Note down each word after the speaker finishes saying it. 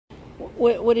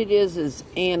What it is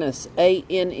Annas,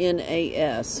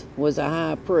 Annas, was a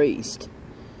high priest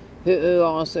who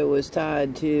also was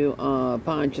tied to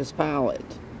Pontius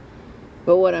Pilate.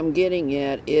 But what I'm getting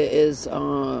at is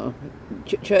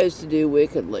chose to do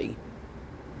wickedly.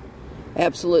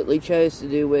 Absolutely chose to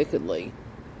do wickedly.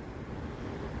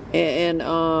 And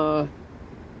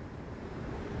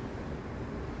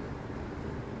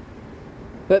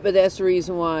but that's the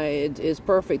reason why it is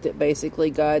perfect, that basically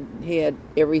God had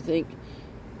everything.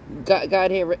 God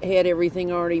had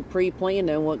everything already pre-planned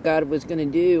on what God was going to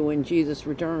do when Jesus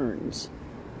returns.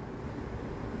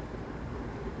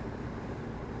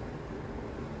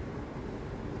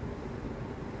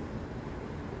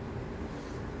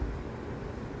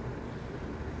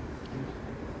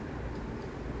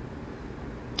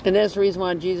 And that's the reason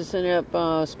why Jesus ended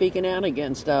up speaking out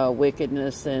against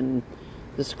wickedness and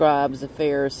the scribes, the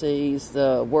Pharisees,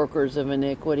 the workers of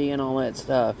iniquity, and all that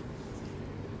stuff.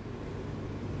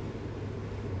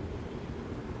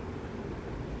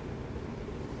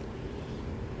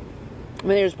 I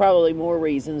mean, there's probably more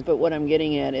reasons, but what I'm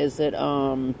getting at is that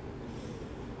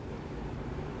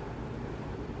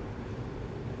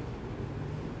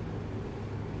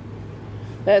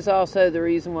that's also the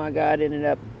reason why God ended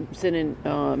up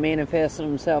manifesting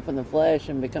himself in the flesh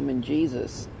and becoming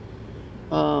Jesus.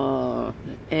 That's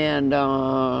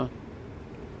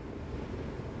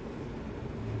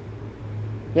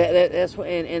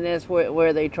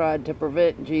where they tried to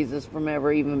prevent Jesus from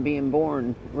ever even being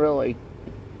born, really.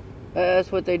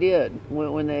 That's what they did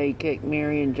when they kicked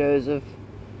Mary and Joseph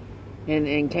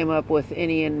and came up with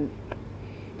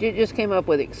just came up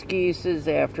with excuses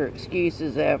after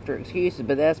excuses after excuses.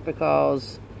 But that's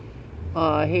because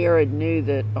Herod knew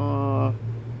that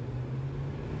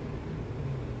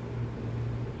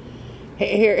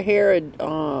Herod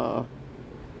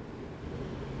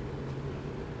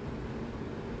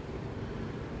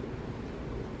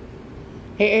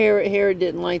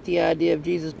didn't like the idea of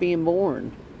Jesus being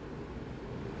born.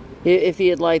 If he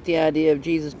had liked the idea of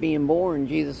Jesus being born,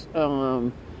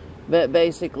 but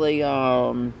basically,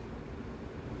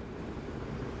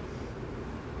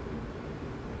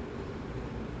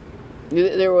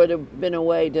 there would have been a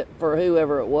way for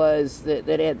whoever it was that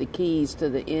had the keys to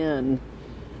the inn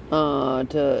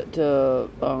to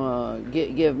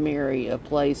give Mary a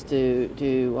place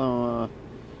to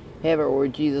have it where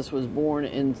Jesus was born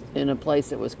in a place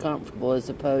that was comfortable, as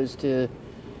opposed to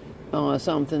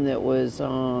something that was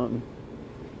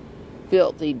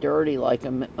filthy, dirty, like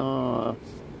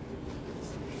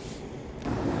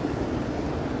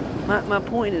my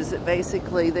point is that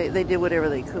basically they did whatever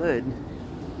they could.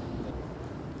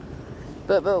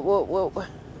 But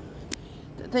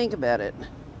think about it.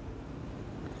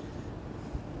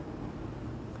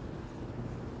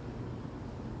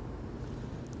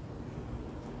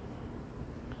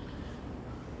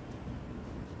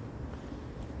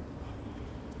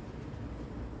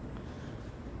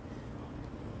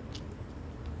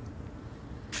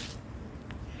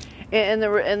 And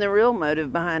the real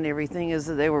motive behind everything is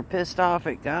that they were pissed off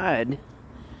at God.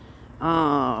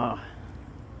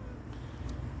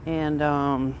 And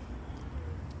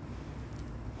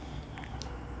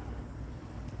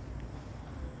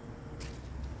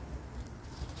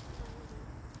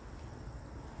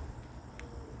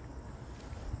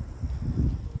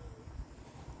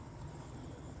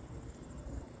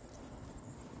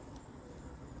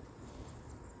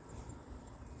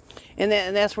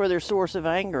that's where their source of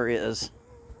anger is.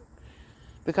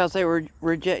 Because they were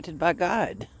rejected by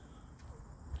God.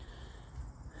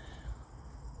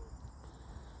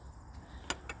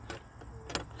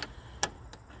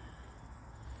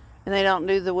 And they don't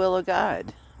do the will of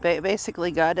God.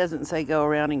 Basically, God doesn't say go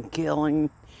around and kill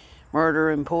and murder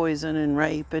and poison and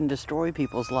rape and destroy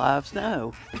people's lives.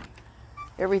 No.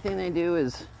 Everything they do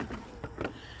is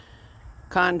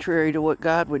contrary to what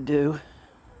God would do.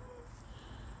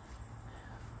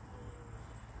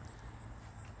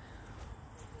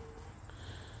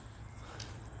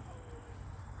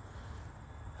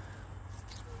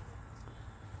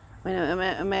 I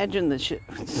mean, imagine the shit,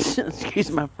 excuse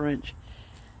my French,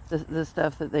 the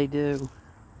stuff that they do.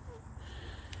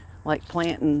 Like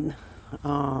planting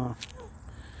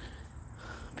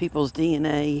people's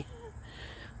DNA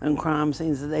on crime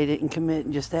scenes that they didn't commit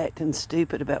and just acting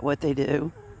stupid about what they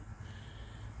do.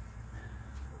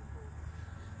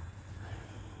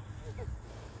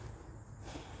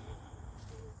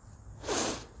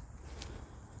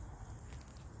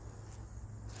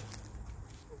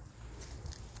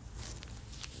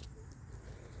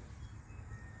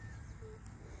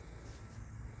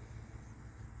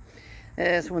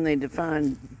 That's when they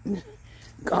define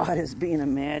God as being a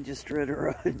magistrate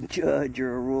or a judge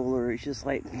or a ruler. It's just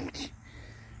like,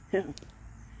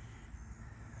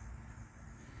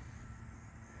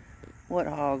 what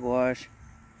hogwash.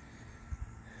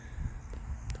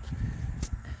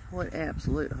 What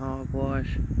absolute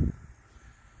hogwash.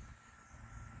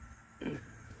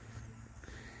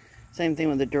 Same thing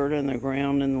with the dirt on the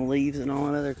ground and the leaves and all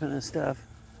that other kind of stuff.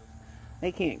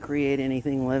 They can't create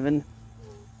anything living.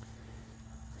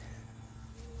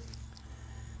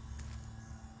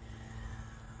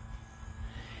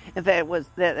 In fact,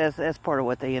 that's part of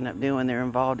what they end up doing. They're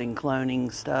involved in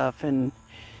cloning stuff and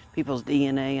people's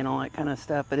DNA and all that kind of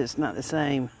stuff, but it's not the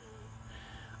same.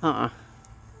 They're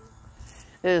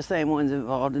the same ones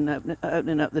involved in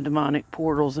opening up the demonic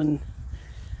portals and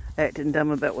acting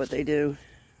dumb about what they do.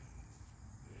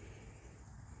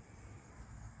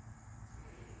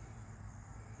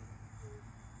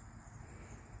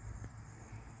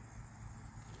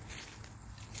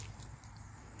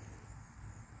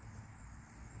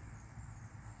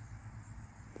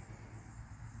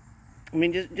 I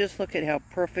mean, just look at how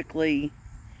perfectly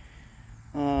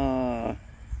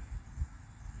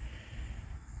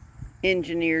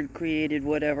engineered, created,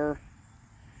 whatever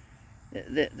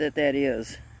that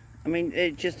is. I mean,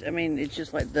 it's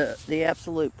just like the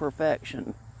absolute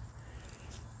perfection.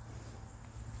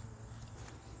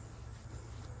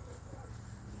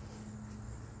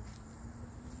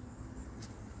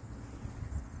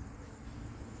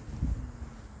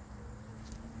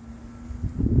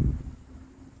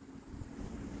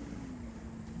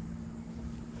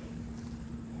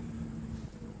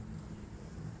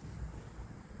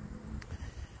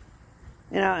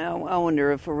 And I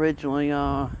wonder if originally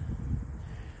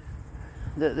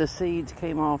the seeds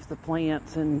came off the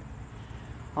plants and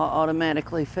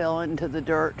automatically fell into the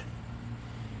dirt,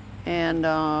 and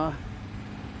that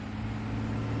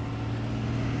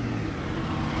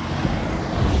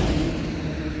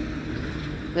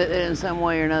in some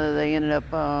way or another they ended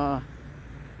up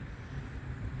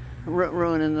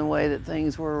ruining the way that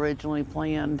things were originally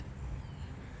planned.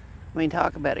 I mean,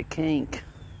 talk about a kink.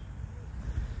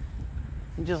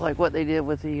 Just like what they did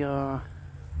with the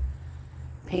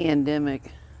pandemic.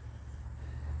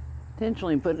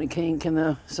 Intentionally putting a kink in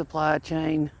the supply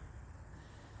chain.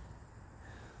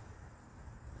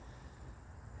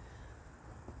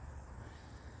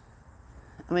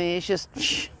 I mean, it's just...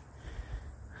 it's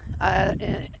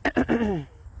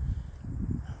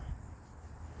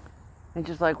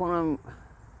just like one of them...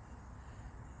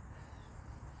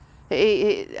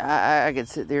 I could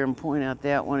sit there and point out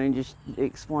that one and just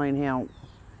explain how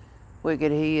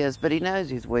wicked he is, but he knows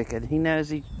he's wicked. He knows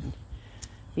he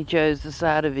chose the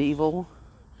side of evil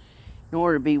in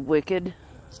order to be wicked,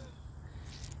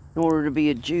 in order to be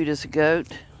a Judas goat.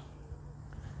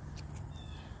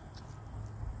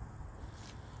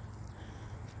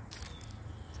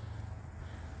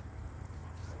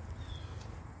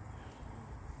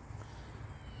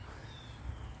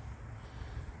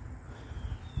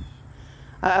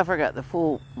 I forgot the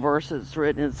full verse that's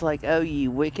written. It's like, "Oh, ye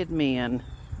wicked men."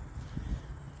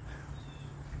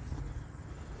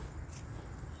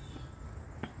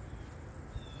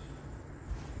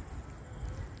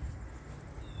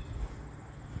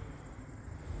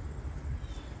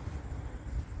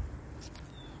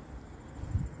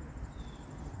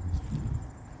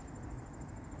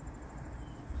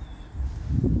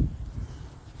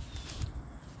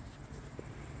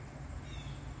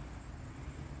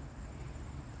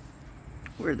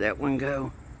 Where'd that one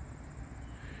go?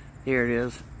 Here it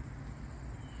is.